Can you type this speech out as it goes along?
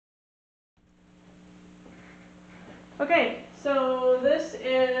Okay, so this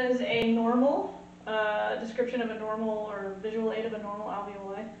is a normal description of a normal or visual aid of a normal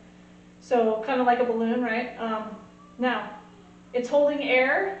alveoli. So kind of like a balloon, right? Now, it's holding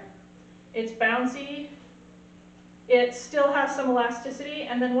air, it's bouncy, it still has some elasticity,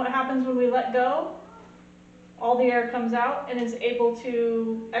 and then what happens when we let go? All the air comes out and is able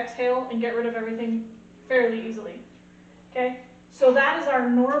to exhale and get rid of everything fairly easily. Okay, so that is our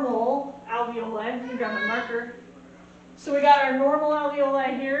normal alveoli. Let me grab my marker. So we got our normal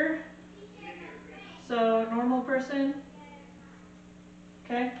alveoli here. So normal person.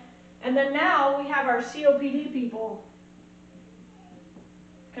 Okay, and then now we have our COPD people.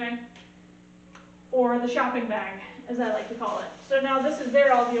 Okay, or the shopping bag, as I like to call it. So now this is their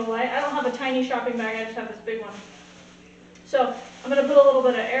alveoli. I don't have a tiny shopping bag, I just have this big one. So I'm going to put a little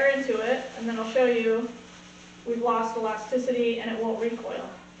bit of air into it, and then I'll show you we've lost elasticity and it won't recoil.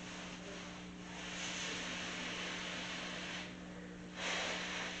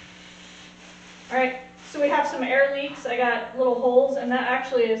 Alright, so we have some air leaks. I got little holes, and that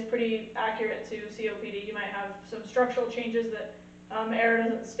actually is pretty accurate to COPD. You might have some structural changes that air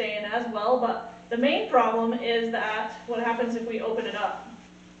doesn't stay in as well, but the main problem is that what happens if we open it up?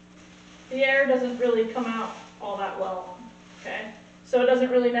 The air doesn't really come out all that well, okay? So it doesn't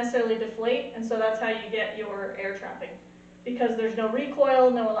really necessarily deflate, and so that's how you get your air trapping. Because there's no recoil,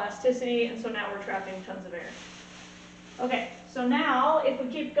 no elasticity, and so now we're trapping tons of air. Okay, so now if we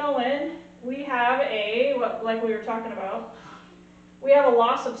keep going, we have like we were talking about, we have a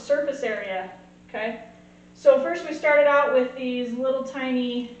loss of surface area, okay? So first we started out with these little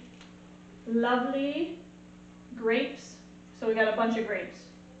tiny, lovely grapes. So we got a bunch of grapes.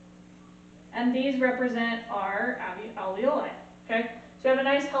 And these represent our alveoli, okay? So we have a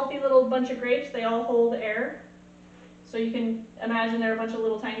nice healthy little bunch of grapes. They all hold air. So you can imagine they're a bunch of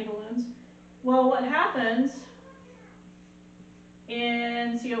little tiny balloons. Well, what happens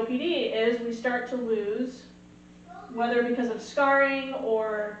in COPD is we start to lose, whether because of scarring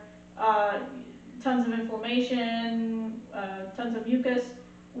or tons of inflammation, tons of mucus,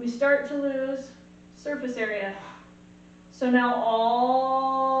 we start to lose surface area. So now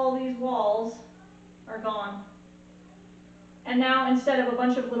all these walls are gone. And now instead of a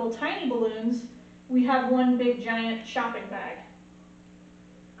bunch of little tiny balloons, we have one big giant shopping bag.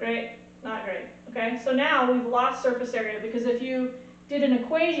 Great? Not great. Okay, so now we've lost surface area, because if you did an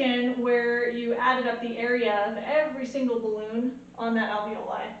equation where you added up the area of every single balloon on that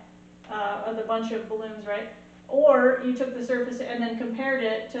alveoli, of the bunch of balloons, right? Or you took the surface and then compared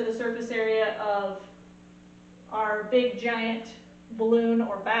it to the surface area of our big giant balloon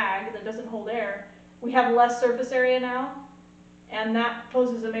or bag that doesn't hold air, we have less surface area now, and that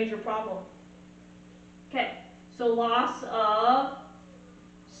poses a major problem. Okay, so loss of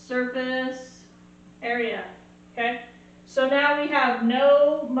surface area, okay? So now we have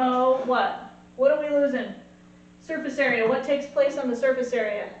what? What are we losing? Surface area. What takes place on the surface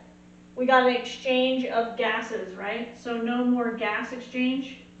area? We got an exchange of gases, right? So no more gas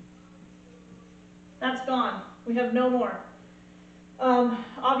exchange. That's gone. We have no more.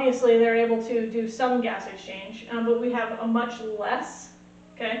 Obviously, they're able to do some gas exchange, but we have a much less,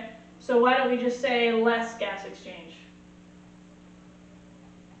 okay? So why don't we just say less gas exchange?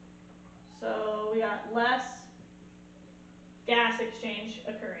 So we got less gas exchange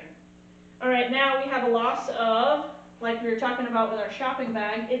occurring. All right, now we have a loss of, like we were talking about with our shopping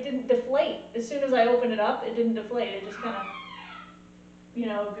bag, it didn't deflate. As soon as I opened it up, it didn't deflate. It just kind of, you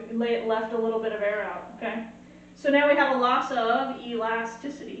know, left a little bit of air out, okay? So now we have a loss of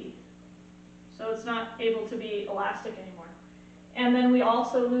elasticity. So it's not able to be elastic anymore. And then we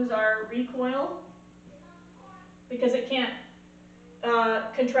also lose our recoil, because it can't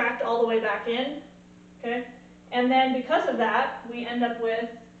contract all the way back in, okay? And then because of that, we end up with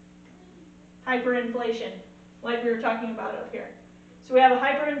hyperinflation, like we were talking about up here. So we have a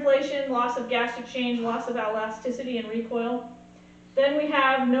hyperinflation, loss of gas exchange, loss of elasticity and recoil. Then we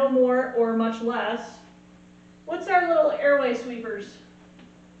have no more or much less. What's our little airway sweepers?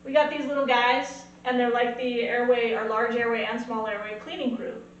 We got these little guys, and they're like the airway, our large airway and small airway cleaning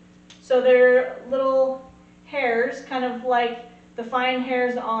crew. So they're little hairs, kind of like the fine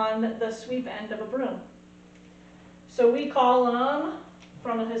hairs on the sweep end of a broom. So we call them,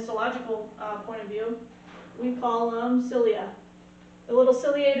 from a histological point of view, we call them cilia. The little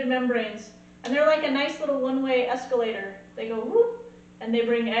ciliated membranes. And they're like a nice little one-way escalator. They go whoop, and they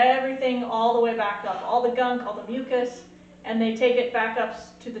bring everything all the way back up. All the gunk, all the mucus, and they take it back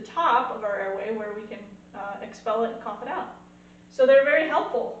up to the top of our airway where we can expel it and cough it out. So they're very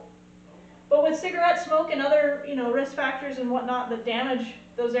helpful. But with cigarette smoke and other risk factors and whatnot that damage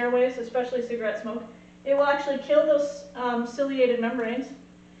those airways, especially cigarette smoke, it will actually kill those ciliated membranes,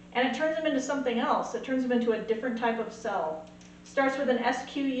 and it turns them into something else. It turns them into a different type of cell. Starts with an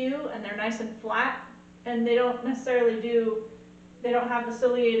SQU, and they're nice and flat, and they don't necessarily they don't have the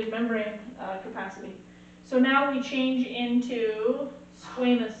ciliated membrane capacity. So now we change into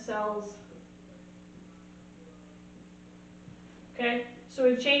squamous cells. Okay, so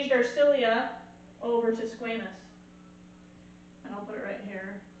we've changed our cilia over to squamous. And I'll put it right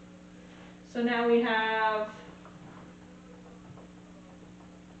here. So now we have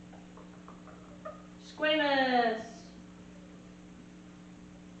squamous.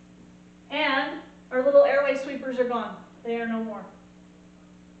 And our little airway sweepers are gone. They are no more.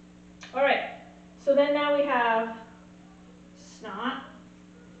 All right, so then now we have snot,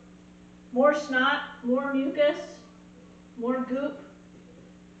 more mucus, more goop,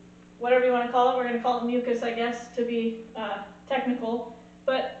 whatever you want to call it. We're going to call it mucus, I guess, to be technical.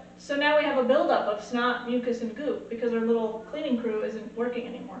 But so now we have a buildup of snot, mucus, and goop because our little cleaning crew isn't working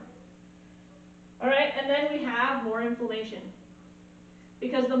anymore. All right, and then we have more inflammation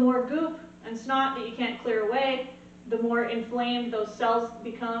because the more goop and snot that you can't clear away, the more inflamed those cells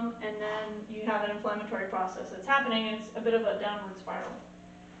become, and then you have an inflammatory process that's happening, and it's a bit of a downward spiral.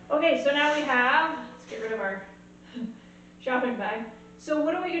 Okay, so now we have, let's get rid of our shopping bag. So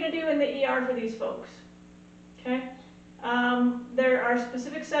what are we going to do in the ER for these folks? Okay, there are a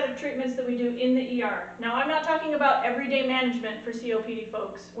specific set of treatments that we do in the ER. Now I'm not talking about everyday management for COPD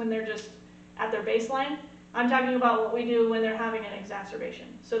folks when they're just at their baseline. I'm talking about what we do when they're having an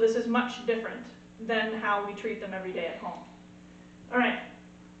exacerbation. So this is much different than how we treat them every day at home. All right,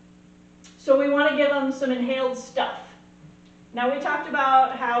 so we want to give them some inhaled stuff. Now we talked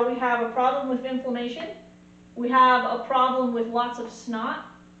about how we have a problem with inflammation. We have a problem with lots of snot.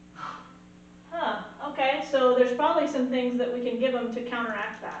 Okay, so there's probably some things that we can give them to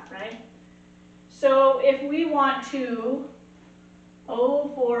counteract that, right? So if we want to, O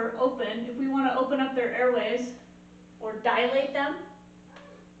for open, if we want to open up their airways or dilate them,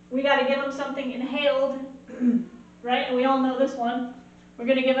 we got to give them something inhaled, right? And we all know this one. We're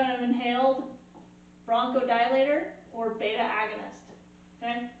going to give them an inhaled bronchodilator or beta agonist,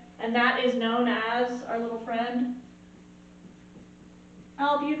 okay? And that is known as our little friend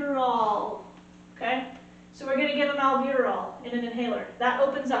albuterol, okay? So we're going to give them albuterol in an inhaler. That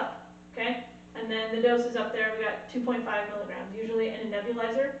opens up, okay? And then the dose is up there. We got 2.5 milligrams, usually in a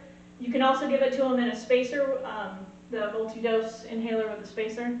nebulizer. You can also give it to them in a spacer, the multi-dose inhaler with a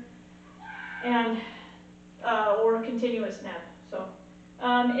spacer, and or a continuous neb. So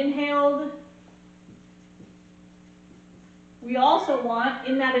inhaled. We also want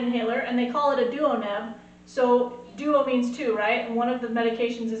in that inhaler, and they call it a duo neb. So duo means two, right? And one of the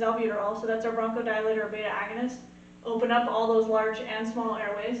medications is albuterol, so that's our bronchodilator or beta agonist. Open up all those large and small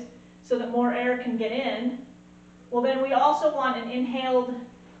airways so that more air can get in. Well, then we also want an inhaled,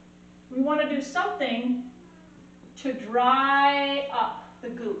 we want to do something to dry up the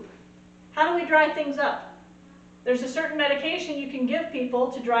goop. How do we dry things up? There's a certain medication you can give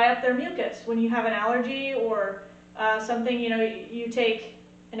people to dry up their mucus when you have an allergy or something, you know, you take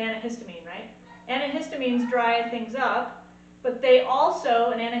an antihistamine, right? Antihistamines dry things up, but they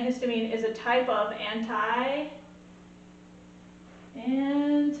also, an antihistamine is a type of anticholinergic,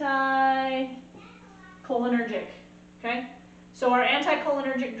 okay? So our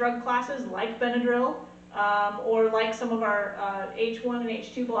anticholinergic drug classes like Benadryl, or like some of our H1 and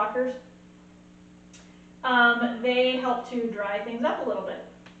H2 blockers, they help to dry things up a little bit,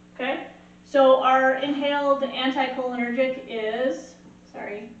 okay? So our inhaled anticholinergic is,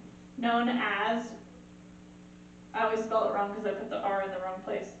 known as, I always spell it wrong because I put the R in the wrong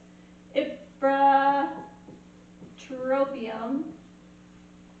place, ipratropium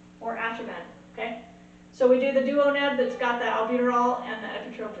or Atrovan, okay? So we do the duo neb that's got the albuterol and the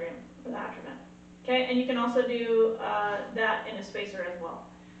ipratropium, or the Atrovan, okay? And you can also do that in a spacer as well.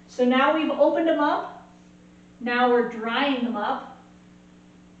 So now we've opened them up. Now we're drying them up.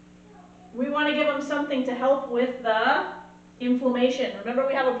 We want to give them something to help with the inflammation. Remember,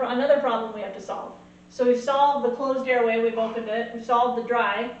 we have another problem we have to solve. So we've solved the closed airway, we've opened it, we've solved the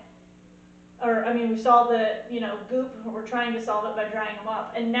dry, we've solved the, goop, we're trying to solve it by drying them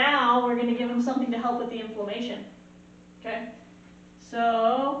up. And now we're going to give them something to help with the inflammation. Okay?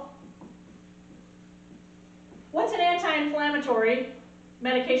 So, what's an anti-inflammatory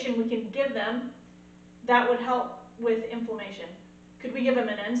medication we can give them that would help with inflammation? Could we give them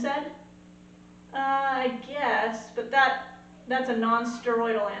an NSAID? I guess, but that's a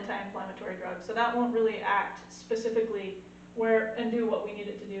non-steroidal anti-inflammatory drug, so that won't really act specifically and do what we need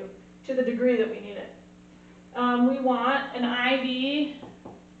it to do, to the degree that we need it. We want an IV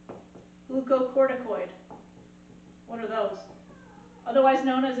glucocorticoid. What are those? Otherwise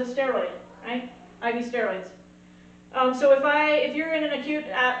known as a steroid, right? IV steroids. So if you're in an acute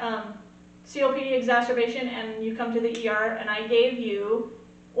COPD exacerbation and you come to the ER and I gave you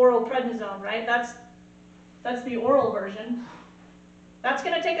oral prednisone, right? That's the oral version. That's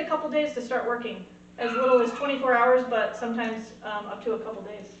going to take a couple days to start working, as little as 24 hours, but sometimes up to a couple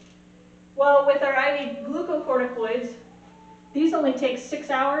days. Well, with our IV glucocorticoids, these only take 6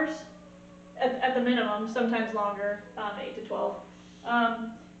 hours at the minimum, sometimes longer, 8 to 12.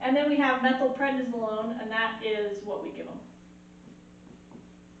 And then we have methylprednisolone, and that is what we give them.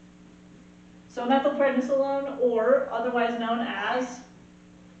 So methylprednisolone, or otherwise known as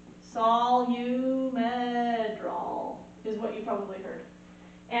Solumedrol, is what you probably heard.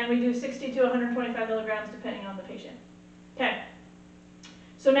 And we do 60 to 125 milligrams depending on the patient. Okay.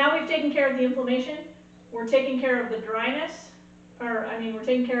 So now we've taken care of the inflammation. We're taking care of the dryness, we're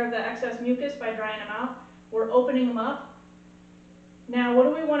taking care of the excess mucus by drying them out. We're opening them up. Now, what do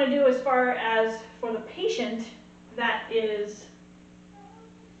we want to do as far as for the patient that is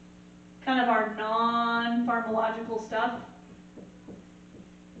kind of our non-pharmacological stuff?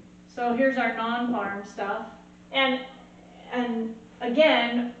 So here's our non-pharm stuff. And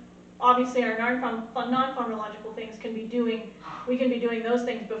again, obviously our non-pharmacological things we can be doing those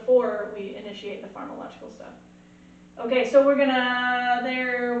things before we initiate the pharmacological stuff. Okay, so we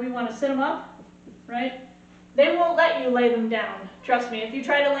want to sit them up, right? They won't let you lay them down. Trust me, if you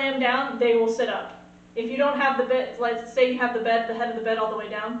try to lay them down, they will sit up. If you don't have the bed, let's say you have the head of the bed all the way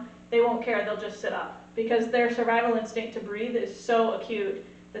down, they won't care, they'll just sit up. Because their survival instinct to breathe is so acute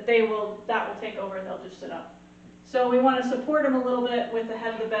that that will take over and they'll just sit up. So we want to support them a little bit with the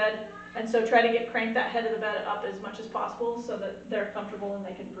head of the bed, and so try to crank that head of the bed up as much as possible so that they're comfortable and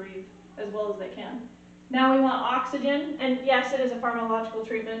they can breathe as well as they can. Now we want oxygen, and yes, it is a pharmacological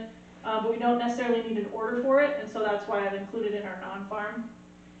treatment, but we don't necessarily need an order for it, and so that's why I've included in our non-pharm.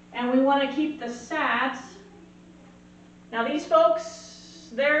 And we want to keep the SATs. Now these folks,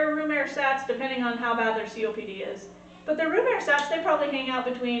 their room air SATs, depending on how bad their COPD is, but their room air SATs, they probably hang out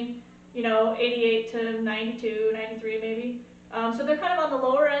between 88 to 92, 93 maybe. So they're kind of on the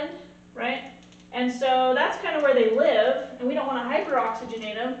lower end, right? And so that's kind of where they live, and we don't want to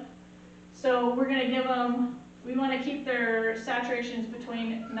hyperoxygenate them. So we're going to give them, we want to keep their saturations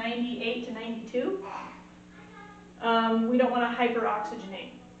between 98 to 92. We don't want to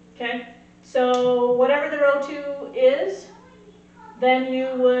hyperoxygenate, okay? So whatever their O2 is, then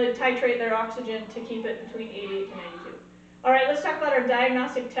you would titrate their oxygen to keep it between 88 to 92. All right, let's talk about our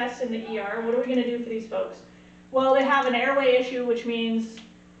diagnostic tests in the ER. What are we going to do for these folks? Well, they have an airway issue, which means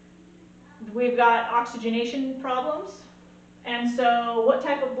we've got oxygenation problems. And so what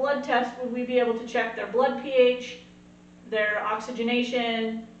type of blood test would we be able to check their blood pH, their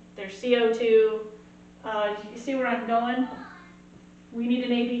oxygenation, their CO2? You see where I'm going? We need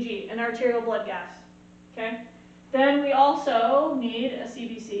an ABG, an arterial blood gas. Okay? Then we also need a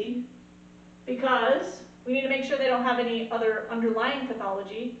CBC because we need to make sure they don't have any other underlying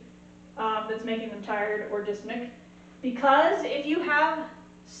pathology that's making them tired or dyspneic. Because if you have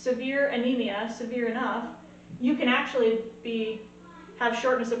severe anemia, severe enough, you can actually have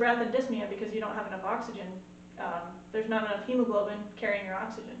shortness of breath and dyspnea because you don't have enough oxygen. There's not enough hemoglobin carrying your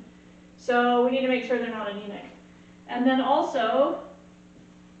oxygen. So we need to make sure they're not anemic. And then also,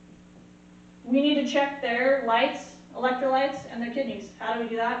 we need to check their lights, electrolytes, and their kidneys. How do we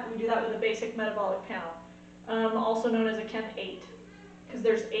do that? We do that with a basic metabolic panel, also known as a Chem 8, because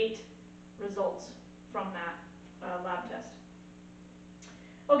there's 8 results from that lab test.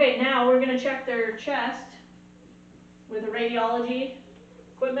 Okay, now we're going to check their chest with a radiology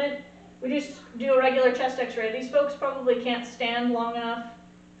equipment. We just do a regular chest x-ray. These folks probably can't stand long enough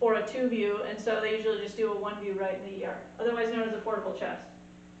for a 2-view, and so they usually just do a 1-view right in the ER, otherwise known as a portable chest.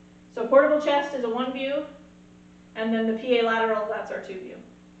 So portable chest is a 1-view, and then the PA lateral, that's our 2-view.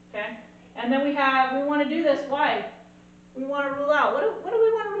 Okay? And then we want to do this, why? We want to rule out. What do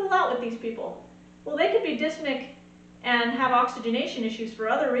we want to rule out with these people? Well, they could be dyspneic and have oxygenation issues for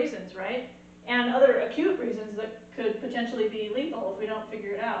other reasons, right? And other acute reasons that could potentially be lethal if we don't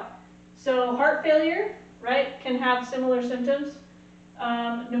figure it out. So heart failure, right, can have similar symptoms.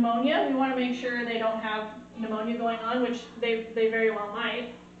 Pneumonia, we want to make sure they don't have pneumonia going on, which they very well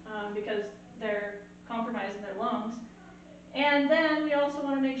might because they're compromising their lungs. And then we also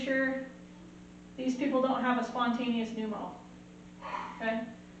want to make sure these people don't have a spontaneous pneumo. Okay?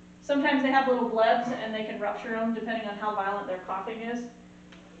 Sometimes they have little blebs and they can rupture them depending on how violent their coughing is.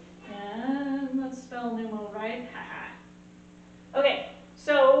 And let's spell pneumo right. Okay,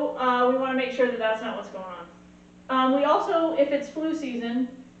 so we want to make sure that that's not what's going on. We also, if it's flu season,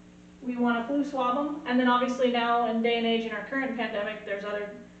 we want to flu swab them. And then obviously now in day and age in our current pandemic, there's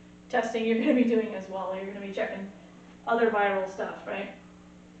other testing you're going to be doing as well. You're going to be checking other viral stuff, right?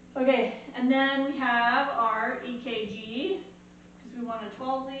 Okay, and then we have our EKG, because we want a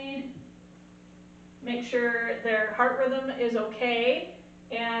 12 lead. Make sure their heart rhythm is okay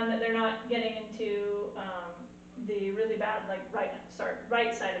and that they're not getting into the really bad, like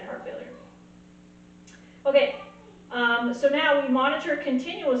right-sided heart failure. Okay, so now we monitor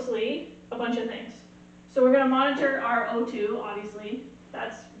continuously a bunch of things. So we're going to monitor our O2, obviously,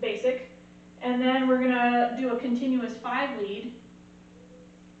 that's basic. And then we're going to do a continuous 5-lead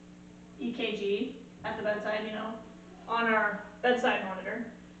EKG at the bedside, you know, on our bedside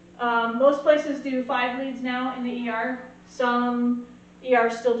monitor. Most places do 5 leads now in the ER. Some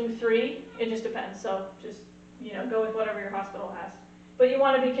ERs still do 3. It just depends. So just, you know, go with whatever your hospital has. But you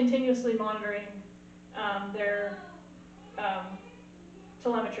want to be continuously monitoring their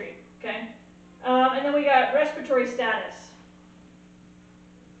telemetry, okay? And then we got respiratory status.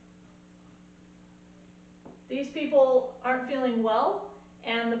 These people aren't feeling well,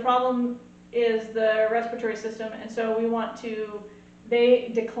 and the problem is the respiratory system, and so we want to, they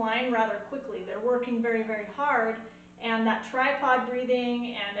decline rather quickly. They're working very, very hard, and that tripod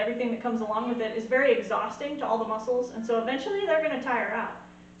breathing and everything that comes along with it is very exhausting to all the muscles, and so eventually they're going to tire out.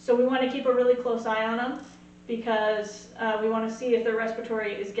 So we want to keep a really close eye on them because we want to see if their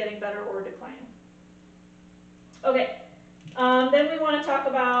respiratory is getting better or declining. Okay, then we want to talk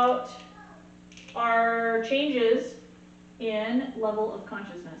about our changes in level of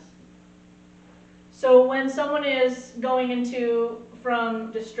consciousness. So when someone is going into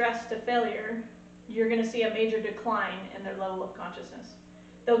from distress to failure, you're going to see a major decline in their level of consciousness.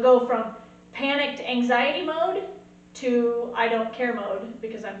 They'll go from panicked anxiety mode to I don't care mode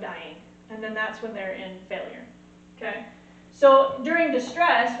because I'm dying. And then that's when they're in failure. Okay? So during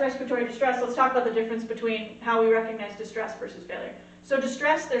distress, respiratory distress, let's talk about the difference between how we recognize distress versus failure. So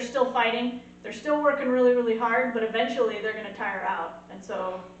distress, they're still fighting. They're still working really, really hard, but eventually they're going to tire out. And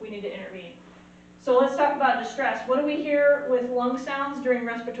so we need to intervene. So let's talk about distress. What do we hear with lung sounds during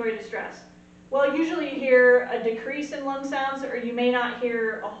respiratory distress? Well, usually you hear a decrease in lung sounds, or you may not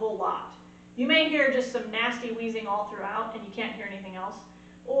hear a whole lot. You may hear just some nasty wheezing all throughout, and you can't hear anything else.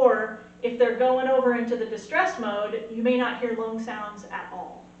 Or if they're going over into the distress mode, you may not hear lung sounds at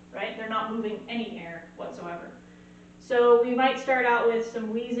all, right? They're not moving any air whatsoever. So we might start out with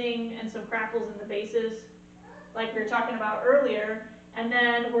some wheezing and some crackles in the bases, like we were talking about earlier, and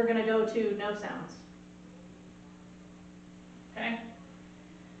then we're going to go to no sounds. Okay?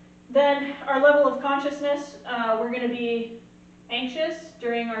 Then our level of consciousness, we're going to be anxious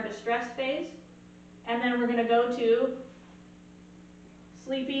during our distress phase, and then we're going to go to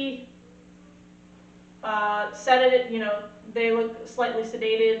sleepy, sedated, you know, they look slightly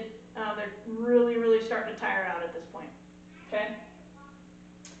sedated. They're really, really starting to tire out at this point. Okay?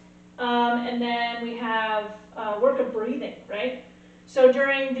 And then we have work of breathing, right? So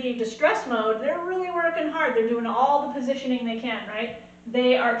during the distress mode, they're really working hard. They're doing all the positioning they can, right?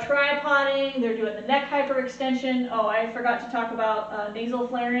 They are tripoding, they're doing the neck hyperextension. Oh, I forgot to talk about nasal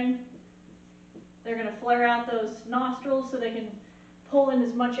flaring. They're going to flare out those nostrils so they can pull in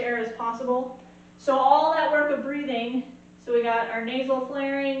as much air as possible. So all that work of breathing, so we got our nasal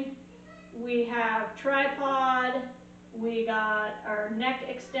flaring, we have tripod, we got our neck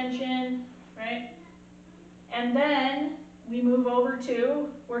extension, right? And then we move over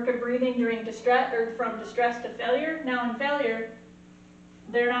to work of breathing during distress, or from distress to failure. Now in failure,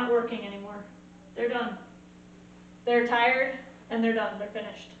 they're not working anymore. They're done. They're tired and they're done. They're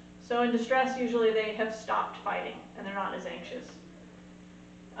finished. So in distress, usually they have stopped fighting and they're not as anxious.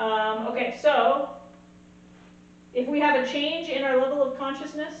 Okay, so if we have a change in our level of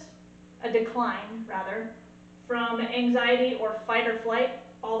consciousness, a decline rather, from anxiety or fight or flight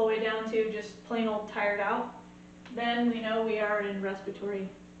all the way down to just plain old tired out, then we know we are in respiratory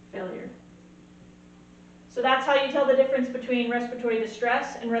failure. So that's how you tell the difference between respiratory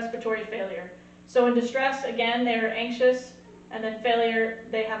distress and respiratory failure. So in distress, again, they're anxious, and then failure,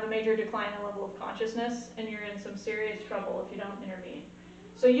 they have a major decline in level of consciousness, and you're in some serious trouble if you don't intervene.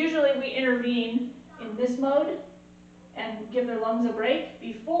 So usually we intervene in this mode and give their lungs a break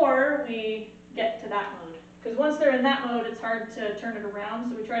before we get to that mode. Because once they're in that mode, it's hard to turn it around,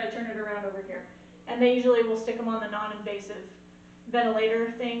 so we try to turn it around over here. And they usually will stick them on the non-invasive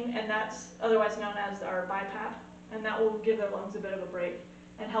ventilator thing, and that's otherwise known as our BiPAP, and that will give their lungs a bit of a break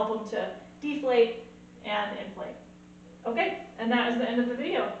and help them to deflate and inflate. Okay, and that is the end of the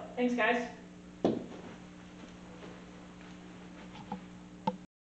video. Thanks, guys.